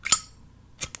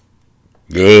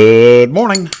Good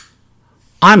morning.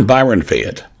 I'm Byron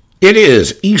Fayette. It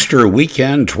is Easter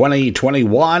weekend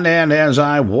 2021, and as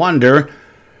I wonder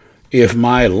if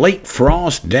my late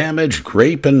frost-damaged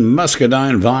grape and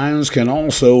muscadine vines can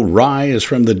also rise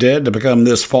from the dead to become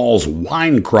this fall's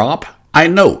wine crop, I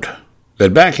note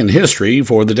that back in history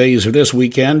for the days of this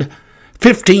weekend,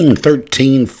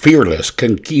 1513 fearless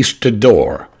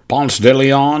conquistador Ponce de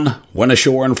Leon went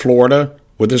ashore in Florida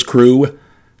with his crew,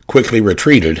 quickly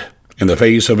retreated in the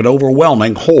face of an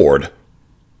overwhelming horde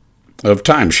of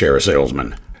timeshare salesmen.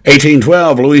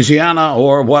 1812, Louisiana,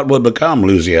 or what would become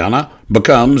Louisiana,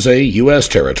 becomes a U.S.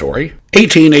 territory.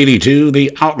 1882,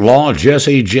 the outlaw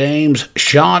Jesse James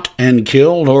shot and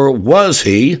killed, or was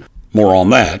he? More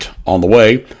on that on the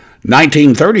way.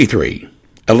 1933,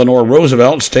 Eleanor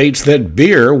Roosevelt states that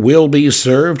beer will be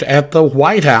served at the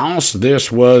White House.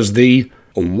 This was the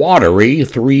watery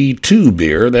 3-2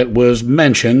 beer that was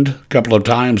mentioned a couple of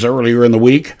times earlier in the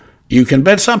week. You can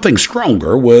bet something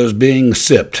stronger was being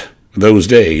sipped those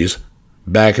days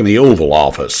back in the Oval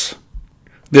Office.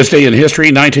 This day in history,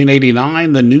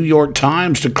 1989, the New York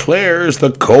Times declares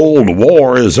the Cold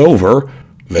War is over.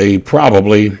 They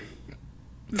probably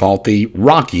thought the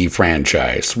Rocky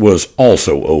franchise was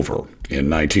also over in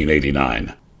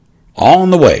 1989.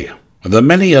 On the way, the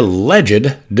many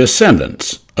alleged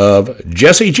descendants of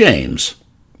Jesse James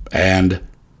and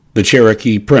the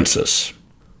Cherokee Princess.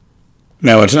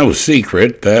 Now, it's no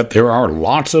secret that there are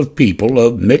lots of people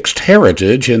of mixed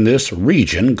heritage in this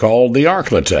region called the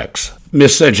Arklatex.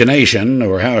 Miscegenation,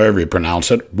 or however you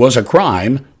pronounce it, was a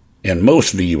crime in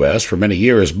most of the U.S. for many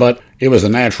years, but it was a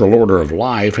natural order of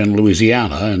life in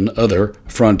Louisiana and other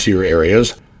frontier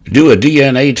areas. Do a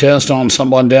DNA test on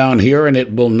someone down here, and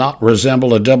it will not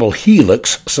resemble a double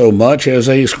helix so much as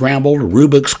a scrambled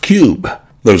Rubik's Cube.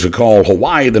 Those who call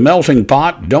Hawaii the melting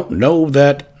pot don't know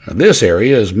that this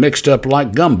area is mixed up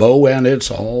like gumbo, and it's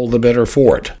all the better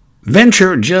for it.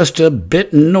 Venture just a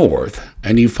bit north,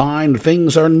 and you find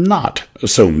things are not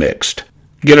so mixed.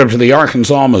 Get up to the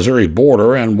Arkansas-Missouri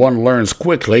border, and one learns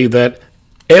quickly that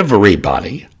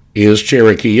everybody is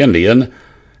Cherokee Indian,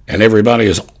 and everybody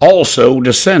is also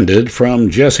descended from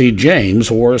Jesse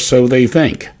James, or so they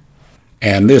think.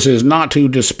 And this is not to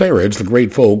disparage the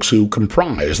great folks who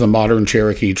comprise the modern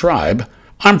Cherokee tribe.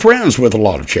 I'm friends with a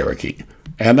lot of Cherokee,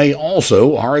 and they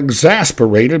also are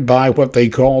exasperated by what they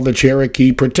call the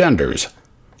Cherokee pretenders.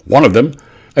 One of them,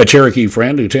 a Cherokee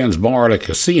friend who tends bar at a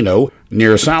casino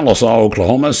near Sallisaw,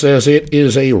 Oklahoma, says it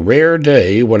is a rare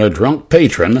day when a drunk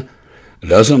patron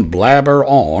doesn't blabber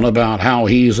on about how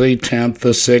he's a 10th, a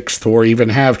 6th, or even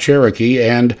half Cherokee,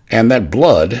 and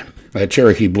that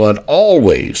Cherokee blood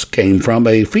always came from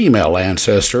a female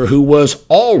ancestor who was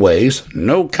always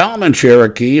no common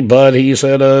Cherokee, but he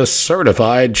said a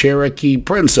certified Cherokee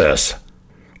princess.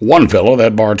 One fellow,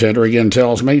 that bartender again,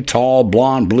 tells me, tall,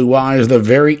 blonde, blue eyes, the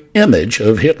very image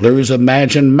of Hitler's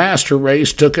imagined master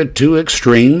race, took it to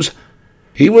extremes.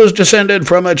 He was descended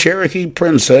from a Cherokee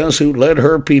princess who led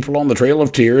her people on the Trail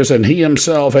of Tears, and he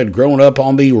himself had grown up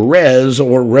on the res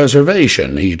or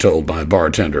reservation, he told my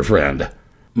bartender friend.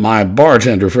 My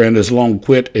bartender friend has long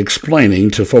quit explaining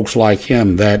to folks like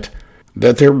him that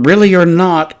there really are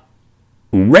not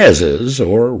reses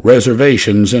or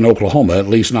reservations in Oklahoma, at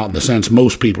least not in the sense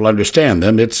most people understand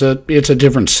them. It's a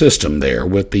different system there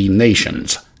with the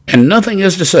nations. And nothing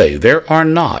is to say there are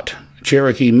not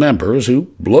Cherokee members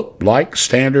who look like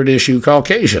standard-issue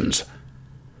Caucasians.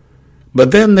 But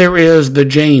then there is the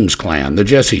James clan, the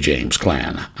Jesse James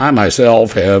clan. I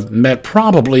myself have met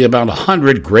probably about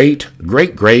 100 great,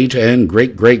 and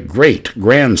great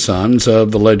grandsons of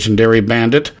the legendary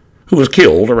Bandit, who was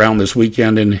killed around this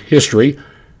weekend in history.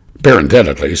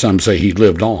 Parenthetically, some say he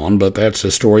lived on, but that's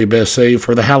a story best saved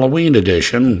for the Halloween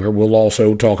edition, where we'll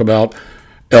also talk about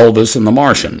Elvis and the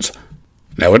Martians.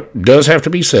 Now, it does have to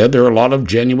be said there are a lot of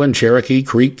genuine Cherokee,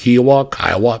 Creek,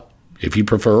 Kiowa, if you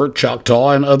prefer, Choctaw,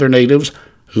 and other natives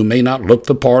who may not look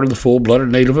the part of the full-blooded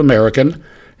Native American.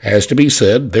 Has to be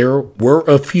said, there were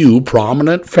a few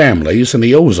prominent families in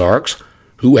the Ozarks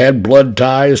who had blood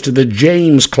ties to the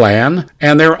James clan,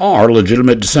 and there are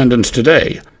legitimate descendants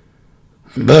today.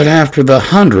 But after the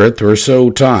 100th or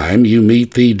so time you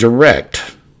meet the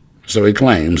direct, so he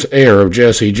claims, heir of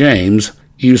Jesse James,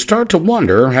 you start to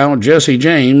wonder how Jesse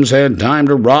James had time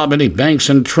to rob any banks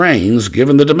and trains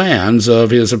given the demands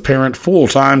of his apparent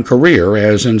full-time career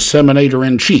as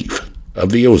inseminator-in-chief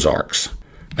of the Ozarks.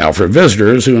 Now, for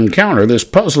visitors who encounter this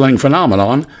puzzling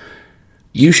phenomenon,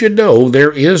 you should know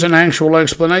there is an actual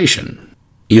explanation.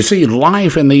 You see,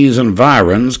 life in these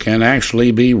environs can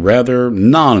actually be rather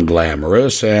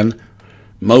non-glamorous, and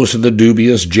most of the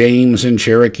dubious James and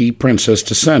Cherokee princess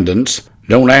descendants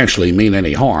don't actually mean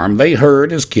any harm. They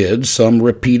heard as kids some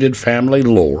repeated family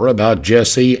lore about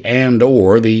Jesse and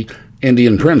or the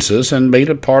Indian princess and made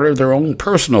it part of their own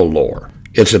personal lore.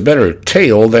 It's a better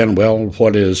tale than, well,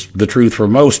 what is the truth for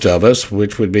most of us,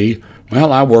 which would be,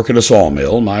 well, I work at a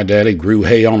sawmill, my daddy grew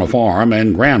hay on a farm,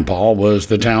 and Grandpa was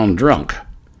the town drunk.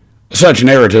 Such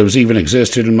narratives even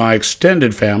existed in my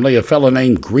extended family. A fellow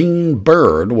named Green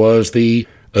Bird was the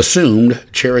assumed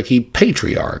Cherokee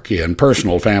patriarch in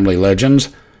personal family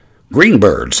legends.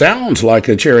 Greenbird sounds like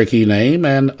a Cherokee name,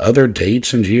 and other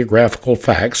dates and geographical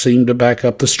facts seem to back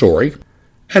up the story,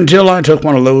 until I took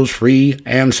one of those free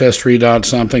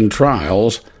Ancestry.something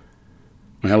trials.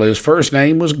 Well, his first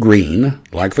name was Green,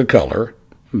 like the color,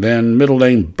 then middle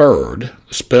name Bird,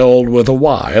 spelled with a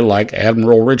Y, like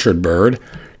Admiral Richard Byrd.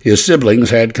 His siblings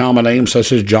had common names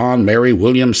such as John, Mary,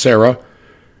 William, Sarah.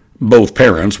 Both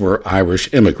parents were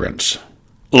Irish immigrants.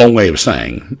 Long way of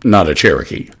saying, not a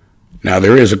Cherokee. Now,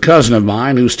 there is a cousin of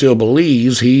mine who still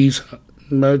believes he's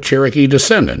a Cherokee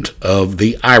descendant of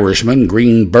the Irishman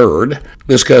Green Bird.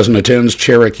 This cousin attends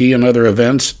Cherokee and other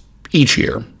events each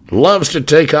year, loves to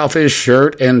take off his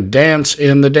shirt and dance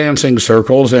in the dancing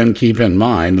circles, and keep in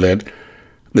mind that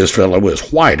this fellow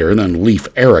is whiter than Leif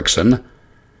Erikson.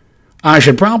 I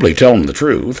should probably tell him the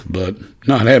truth, but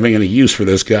not having any use for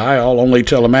this guy, I'll only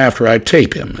tell him after I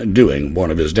tape him doing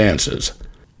one of his dances.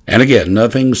 And again,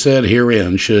 nothing said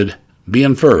herein should be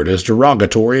inferred as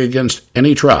derogatory against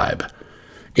any tribe.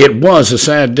 It was a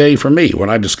sad day for me when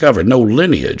I discovered no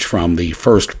lineage from the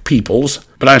first peoples,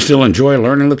 but I still enjoy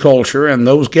learning the culture, and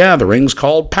those gatherings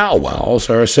called powwows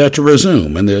are set to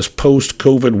resume in this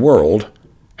post-COVID world.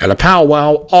 At a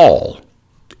powwow, all,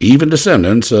 even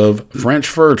descendants of French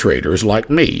fur traders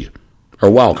like me, are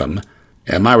welcome,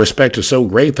 and my respect is so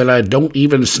great that I don't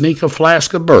even sneak a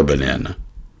flask of bourbon in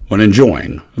when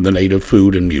enjoying the native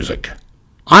food and music.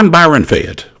 I'm Byron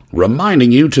Fayette,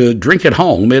 reminding you to drink at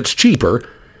home. It's cheaper,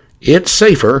 it's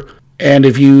safer, and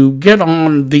if you get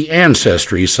on the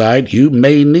Ancestry site, you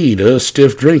may need a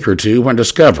stiff drink or two when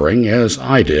discovering, as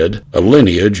I did, a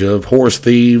lineage of horse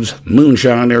thieves,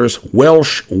 moonshiners,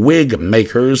 Welsh wig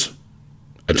makers,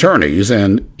 attorneys,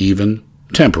 and even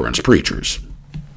temperance preachers.